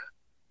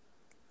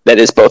that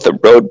is both a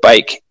road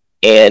bike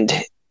and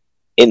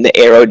in the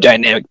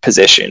aerodynamic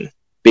position,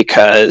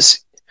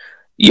 because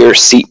your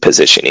seat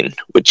positioning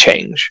would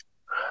change.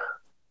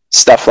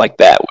 Stuff like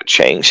that would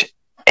change.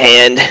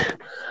 And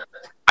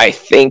I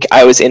think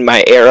I was in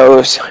my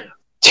aeros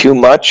too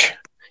much,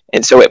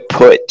 and so it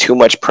put too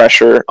much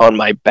pressure on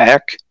my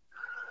back.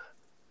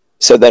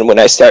 So then when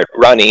I started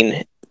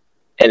running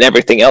and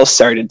everything else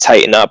started to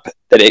tighten up,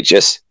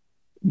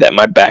 that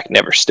my back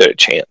never stood a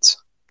chance.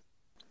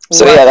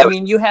 So right. Yeah, I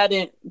mean, you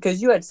hadn't,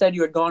 because you had said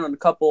you had gone on a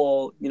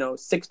couple,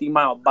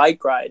 60-mile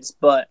bike rides,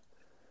 but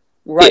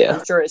right, yeah.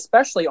 I'm sure,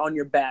 especially on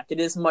your back, it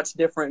is much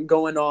different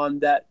going on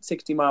that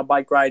 60-mile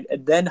bike ride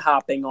and then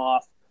hopping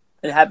off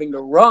and having to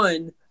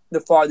run the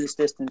farthest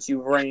distance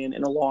you've ran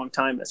in a long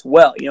time as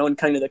well, and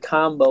kind of the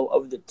combo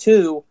of the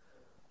two.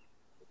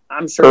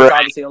 I'm sure it's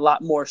obviously a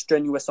lot more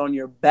strenuous on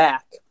your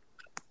back.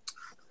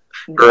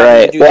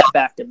 Right. To do that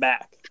back to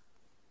back.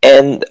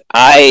 And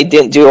I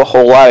didn't do a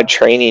whole lot of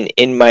training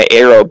in my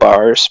aero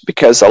bars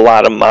because a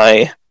lot of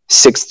my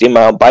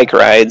 60-mile bike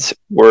rides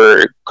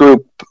were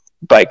group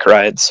bike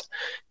rides.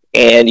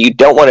 And you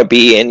don't want to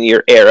be in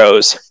your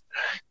aeros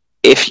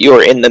if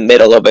you're in the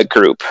middle of a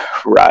group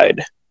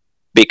ride,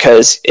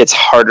 because it's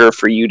harder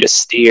for you to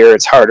steer,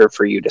 it's harder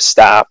for you to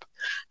stop.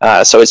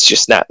 So it's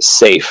just not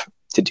safe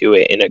to do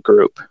it in a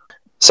group.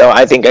 So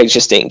I think I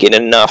just didn't get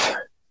enough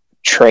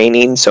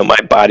training, so my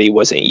body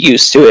wasn't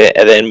used to it,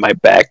 and then my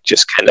back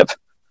just kind of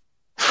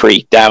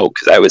freaked out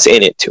because I was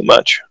in it too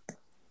much.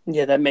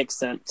 Yeah, that makes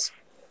sense.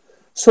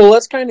 So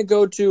let's kind of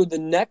go to the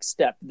next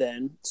step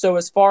then. So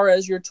as far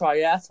as your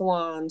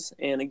triathlons,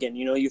 and again,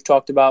 you've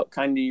talked about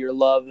kind of your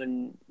love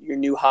and your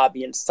new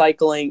hobby in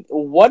cycling.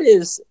 What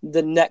is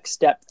the next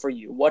step for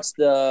you? What's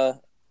the,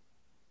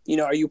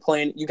 are you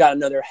planning, you got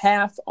another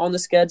half on the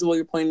schedule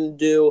you're planning to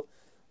do,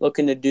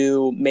 looking to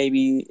do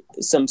maybe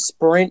some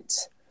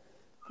sprint?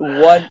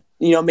 What,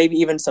 maybe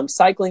even some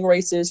cycling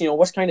races,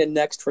 what's kind of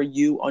next for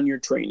you on your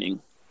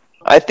training?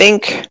 I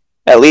think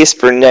at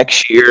least for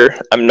next year,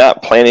 I'm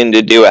not planning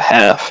to do a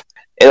half.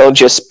 It'll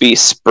just be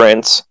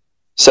sprints.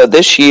 So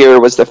this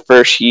year was the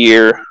first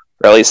year,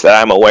 or at least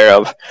that I'm aware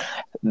of,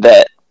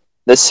 that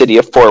the city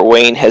of Fort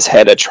Wayne has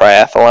had a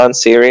triathlon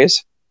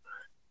series.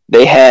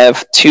 They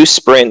have 2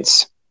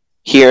 sprints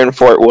here in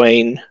Fort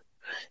Wayne,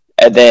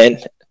 and then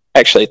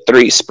actually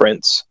 3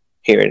 sprints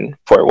here in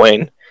Fort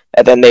Wayne.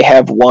 And then they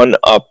have one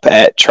up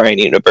at Trine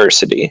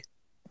University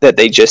that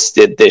they just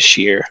did this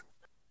year.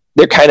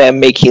 They're kind of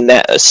making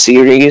that a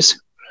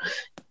series.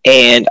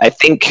 And I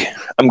think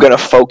I'm going to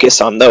focus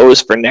on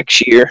those for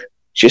next year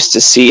just to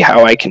see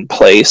how I can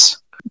place.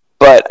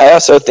 But I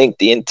also think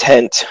the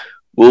intent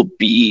will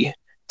be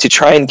to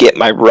try and get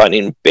my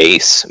running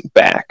base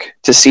back,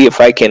 to see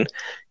if I can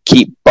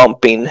keep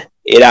bumping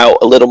it out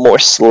a little more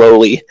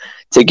slowly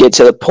to get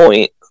to the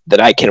point that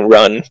I can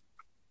run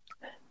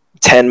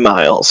 10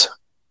 miles.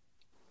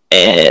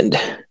 And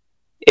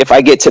if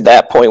I get to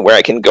that point where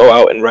I can go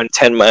out and run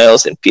 10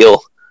 miles and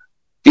feel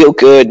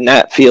good,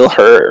 not feel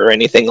hurt or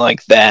anything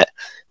like that,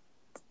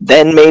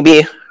 then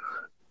maybe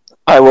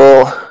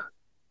I'll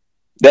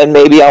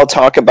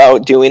talk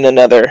about doing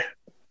another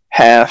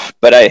half.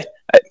 But I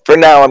for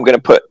now, I'm going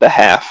to put the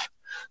half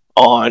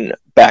on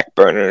back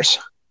burners.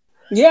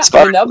 Yeah,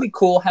 I mean, that would be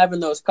cool having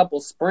those couple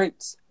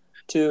sprints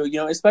to,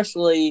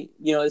 especially,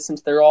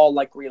 since they're all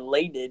like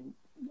related,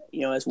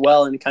 as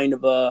well, in kind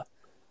of a,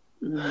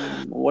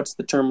 what's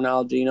the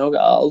terminology, a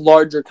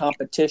larger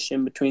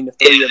competition between the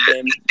 3 of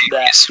them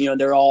that,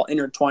 they're all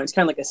intertwined. It's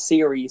kind of like a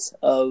series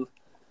of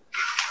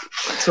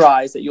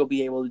tries that you'll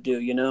be able to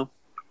do,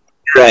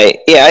 Right.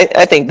 Yeah,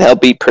 I think that'll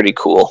be pretty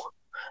cool.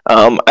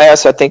 I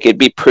also think it'd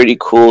be pretty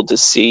cool to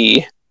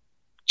see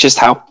just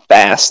how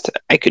fast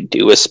I could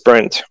do a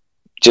sprint.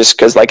 Just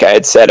because, like I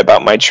had said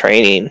about my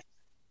training,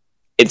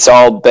 it's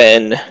all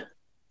been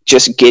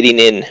just getting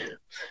in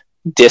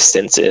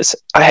distances.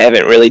 I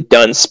haven't really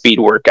done speed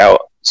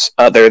workouts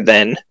other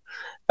than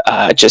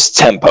just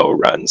tempo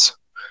runs.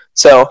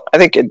 So I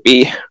think it'd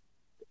be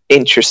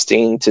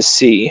interesting to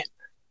see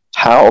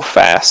how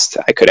fast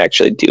I could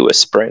actually do a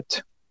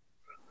sprint.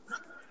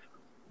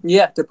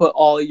 Yeah, to put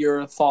all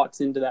your thoughts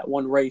into that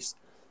one race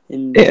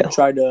and to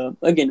try to,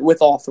 again,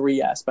 with all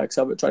 3 aspects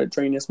of it, try to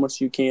train as much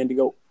as you can to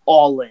go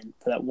all in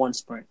for that one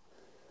sprint.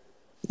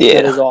 Yeah.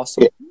 That is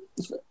awesome.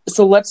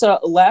 So let's,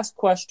 last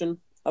question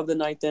of the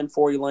night then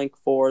for you, Link,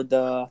 for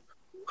the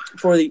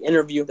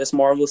interview, this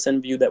marvelous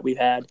interview that we've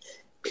had.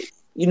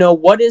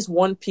 What is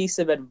one piece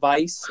of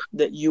advice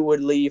that you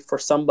would leave for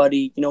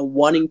somebody,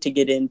 wanting to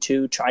get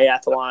into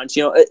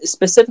triathlons,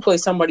 specifically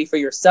somebody for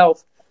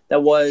yourself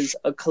that was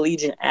a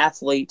collegiate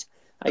athlete?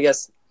 I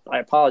guess I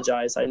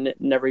apologize. I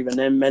never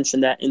even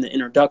mentioned that in the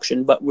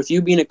introduction, but with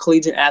you being a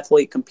collegiate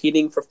athlete,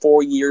 competing for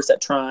 4 years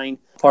at Trine,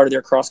 part of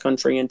their cross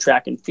country and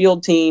track and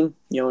field team,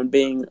 and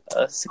being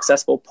a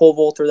successful pole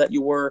vaulter that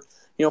you were,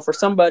 for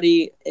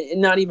somebody,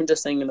 not even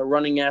just saying in the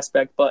running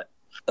aspect, but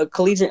a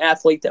collegiate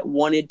athlete that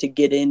wanted to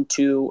get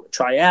into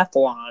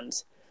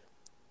triathlons,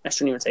 I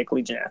shouldn't even say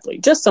collegiate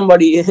athlete, just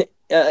somebody,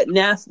 an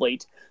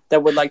athlete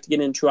that would like to get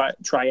into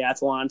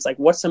triathlons? Like,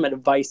 what's some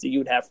advice that you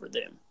would have for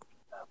them?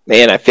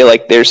 Man, I feel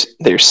like there's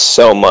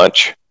so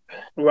much.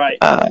 Right.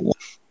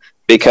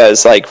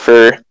 Because like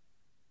for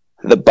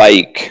the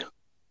bike,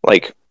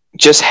 like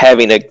just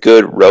having a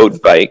good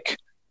road bike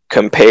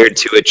compared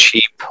to a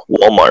cheap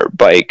Walmart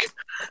bike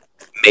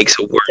makes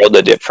a world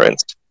of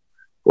difference.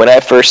 When I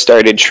first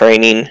started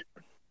training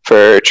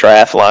for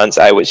triathlons,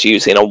 I was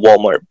using a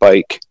Walmart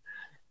bike,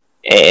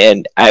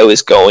 and I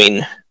was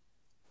going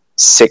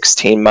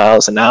 16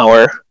 miles an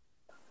hour.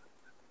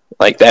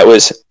 Like that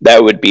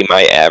would be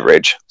my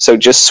average. So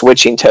just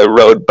switching to a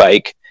road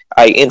bike,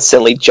 I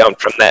instantly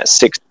jumped from that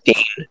 16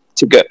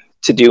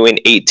 to doing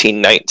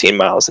 18, 19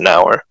 miles an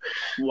hour.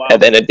 Wow.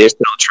 And then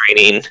additional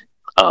training,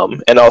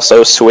 and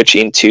also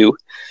switching to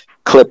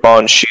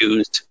clip-on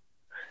shoes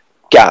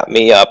got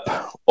me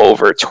up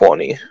over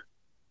 20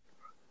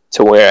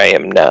 to where I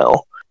am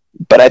now.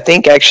 But I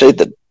think actually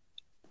the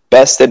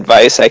best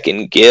advice I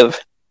can give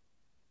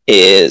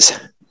is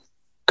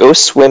go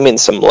swim in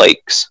some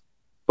lakes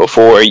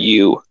before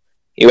you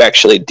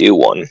actually do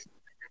one.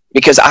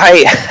 Because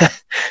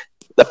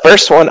the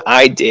first one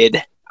I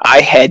did,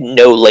 I had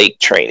no lake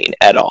training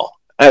at all.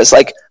 I was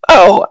like,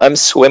 oh, I'm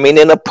swimming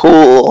in a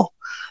pool.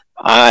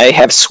 I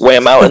have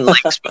swam out in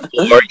lakes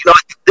before.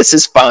 This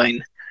is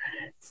fine.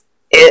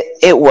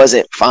 It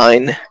wasn't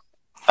fine.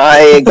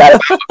 I got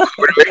about a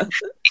quarter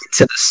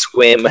into the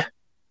swim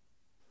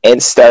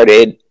and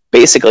started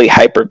basically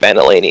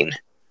hyperventilating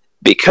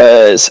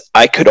because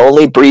I could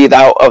only breathe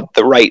out of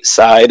the right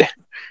side.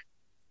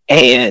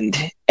 And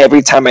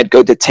every time I'd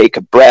go to take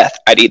a breath,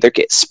 I'd either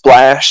get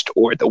splashed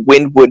or the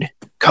wind would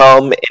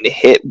come and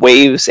hit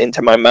waves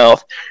into my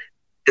mouth.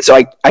 And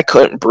so I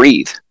couldn't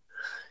breathe.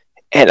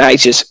 And I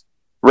just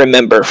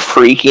remember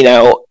freaking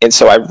out. And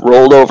so I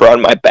rolled over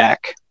on my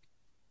back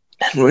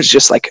and was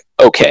just like,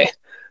 okay,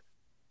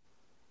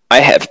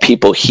 I have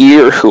people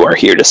here who are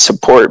here to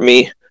support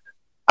me.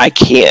 I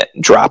can't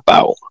drop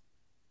out.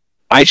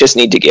 I just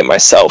need to get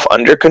myself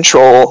under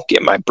control,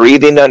 get my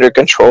breathing under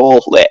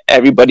control, let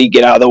everybody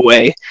get out of the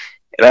way,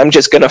 and I'm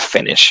just going to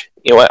finish.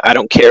 You know what? I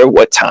don't care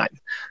what time.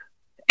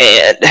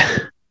 And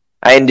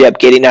I ended up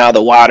getting out of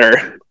the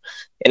water,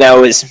 and I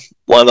was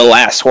one of the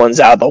last ones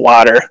out of the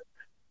water,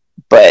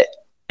 but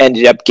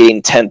ended up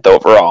getting 10th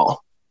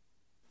overall.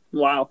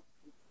 Wow.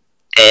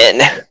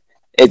 And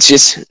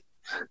it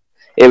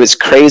was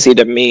crazy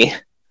to me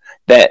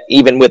that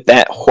even with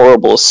that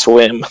horrible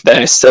swim that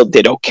I still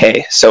did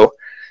okay. So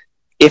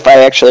if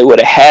I actually would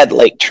have had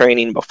lake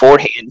training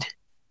beforehand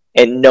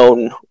and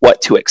known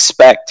what to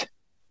expect,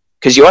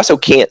 because you also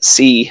can't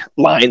see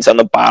lines on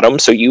the bottom,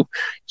 so you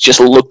just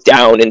look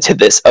down into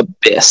this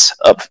abyss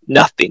of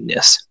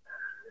nothingness.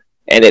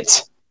 And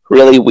it's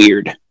really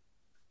weird.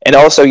 And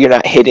also you're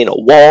not hitting a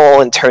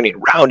wall and turning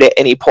around at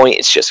any point.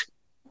 It's just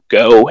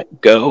go,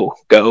 go,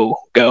 go,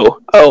 go.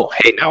 Oh,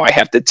 hey, now I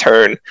have to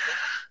turn.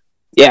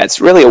 Yeah,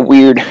 it's really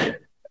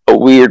a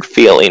weird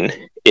feeling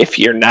if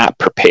you're not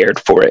prepared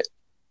for it.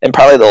 And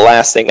probably the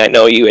last thing, I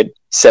know you had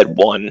said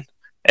one,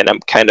 and I'm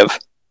kind of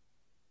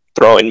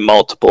throwing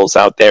multiples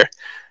out there.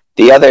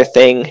 The other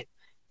thing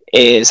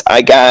is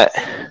I got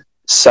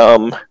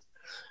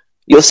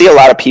you'll see a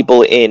lot of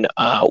people in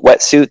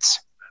wetsuits.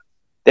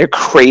 They're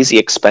crazy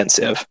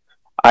expensive.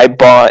 I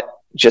bought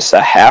just a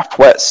half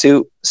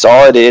wetsuit. So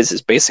all it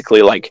is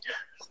basically like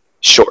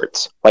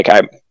shorts. Like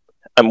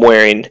I'm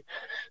wearing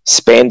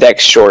spandex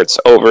shorts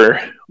over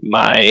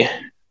my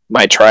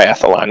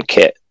triathlon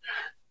kit.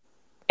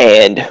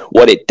 And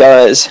what it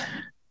does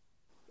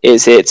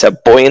is it's a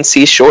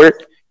buoyancy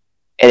short,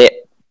 and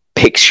it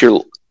picks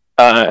your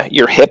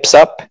hips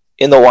up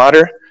in the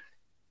water.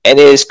 And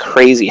it is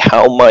crazy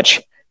how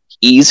much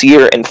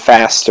easier and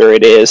faster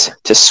it is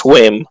to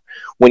swim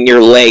when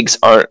your legs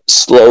aren't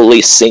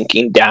slowly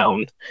sinking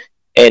down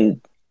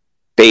and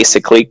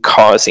basically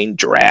causing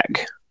drag.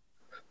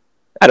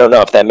 I don't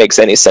know if that makes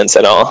any sense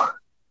at all.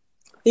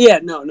 Yeah,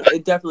 no,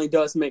 it definitely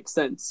does make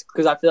sense,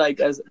 because I feel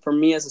like for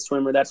me as a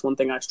swimmer, that's one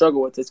thing I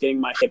struggle with, is getting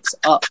my hips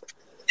up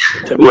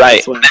to be able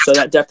to swim. So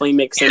that definitely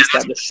makes sense to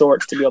have the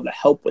shorts to be able to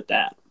help with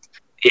that.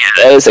 Yeah,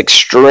 that is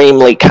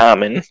extremely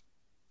common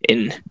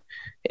in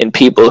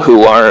people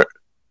who aren't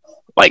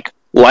like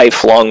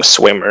lifelong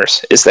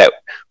swimmers, is that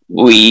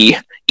we,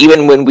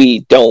 even when we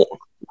don't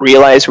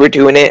realize we're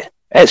doing it,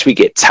 as we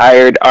get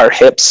tired, our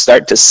hips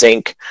start to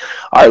sink,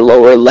 our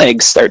lower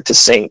legs start to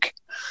sink,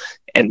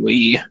 and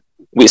we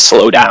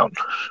slow down.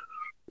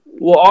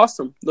 Well,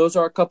 awesome. Those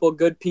are a couple of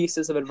good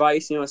pieces of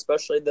advice,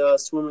 especially the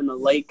swim in the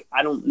lake.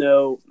 I don't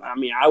know. I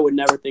mean, I would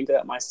never think of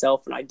that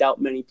myself, and I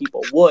doubt many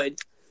people would.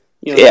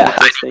 Yeah.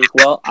 Just think,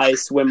 well, I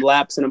swim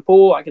laps in a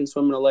pool, I can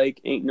swim in a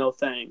lake, ain't no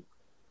thing.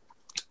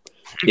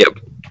 Yep.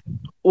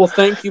 Well,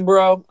 thank you,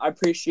 bro. I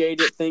appreciate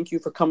it. Thank you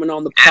for coming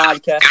on the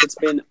podcast. It's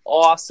been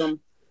awesome.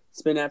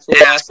 It's been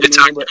absolutely awesome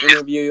being able to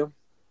interview you.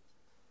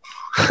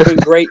 It's been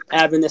great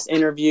having this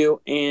interview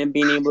and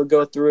being able to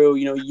go through,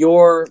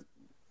 your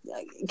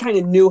kind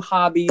of new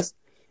hobbies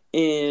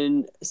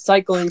in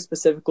cycling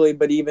specifically,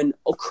 but even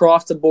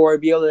across the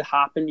board, be able to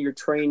hop into your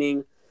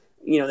training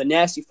the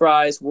Nasty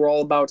Fries, we're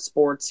all about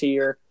sports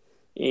here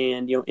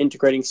and,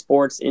 integrating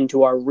sports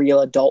into our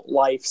real adult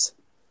lives.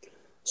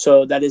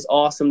 So that is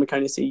awesome to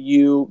kind of see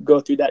you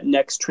go through that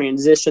next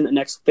transition, the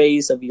next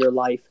phase of your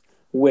life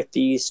with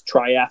these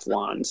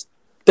triathlons.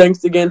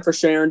 Thanks again for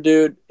sharing,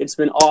 dude. It's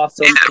been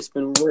awesome. It's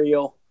been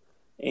real.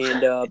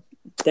 And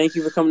thank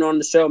you for coming on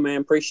the show,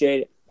 man.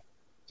 Appreciate it.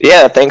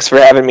 Yeah, thanks for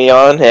having me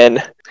on,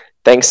 and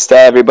thanks to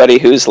everybody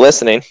who's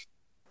listening.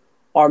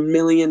 Our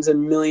millions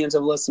and millions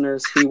of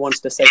listeners, he wants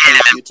to say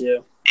thank you to.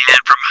 And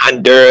from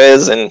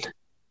Honduras, and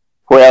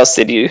where else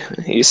did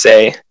you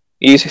say?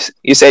 You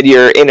said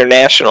you're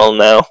international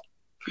now.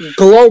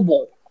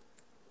 Global.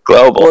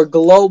 Global. Or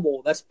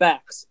global. That's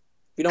facts.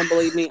 If you don't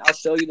believe me, I'll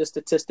show you the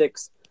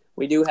statistics.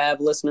 We do have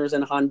listeners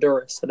in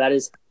Honduras, so that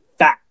is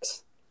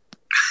facts.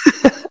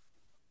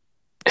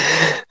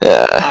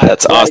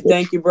 That's awesome. Right,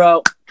 thank you,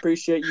 bro.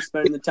 Appreciate you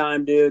spending the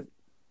time, dude.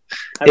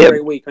 Have a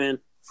great week, man.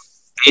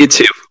 You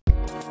too.